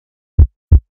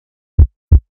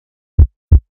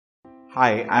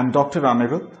Hi, I'm Dr.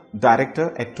 Aniruddha,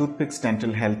 Director at Toothpicks Dental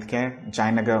Healthcare,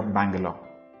 Jayanagar, Bangalore.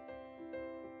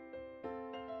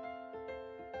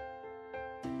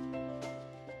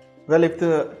 Well, if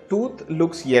the tooth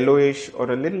looks yellowish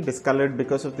or a little discolored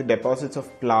because of the deposits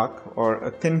of plaque or a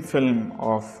thin film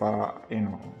of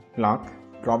plaque,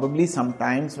 probably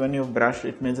sometimes when you brush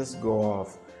it may just go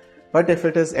off. But if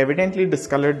it is evidently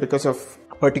discolored because of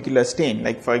a particular stain,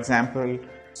 like for example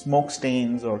smoke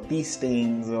stains or tea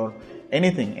stains or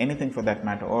anything for that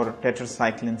matter, or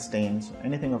tetracycline stains,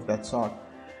 anything of that sort,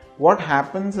 what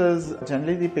happens is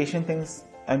generally the patient thinks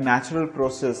a natural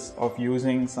process of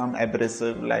using some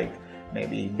abrasive like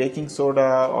maybe baking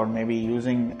soda or maybe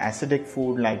using acidic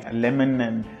food like lemon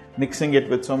and mixing it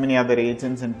with so many other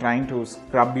agents and trying to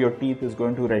scrub your teeth is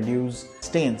going to reduce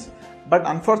stains. But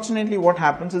unfortunately what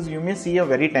happens is you may see a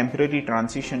very temporary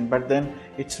transition, but then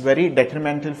it's very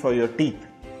detrimental for your teeth.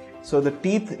 So the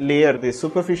teeth layer, the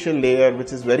superficial layer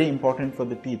which is very important for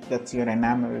the teeth, that's your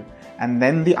enamel, and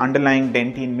then the underlying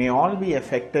dentin may all be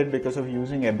affected because of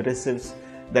using abrasives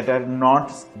that are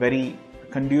not very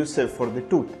conducive for the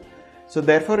tooth. So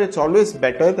therefore it's always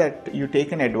better that you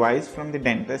take an advice from the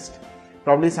dentist.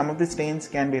 Probably some of the stains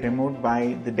can be removed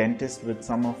by the dentist with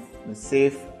some of the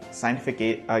safe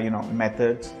scientific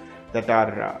methods that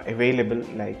are available,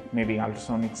 like maybe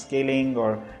ultrasonic scaling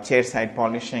or chairside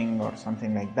polishing or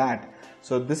something like that.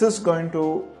 So this is going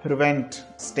to prevent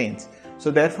stains.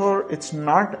 So therefore it's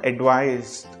not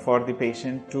advised for the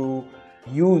patient to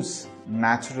use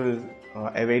natural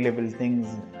available things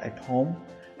at home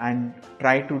and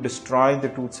try to destroy the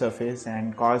tooth surface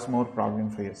and cause more problem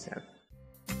for yourself.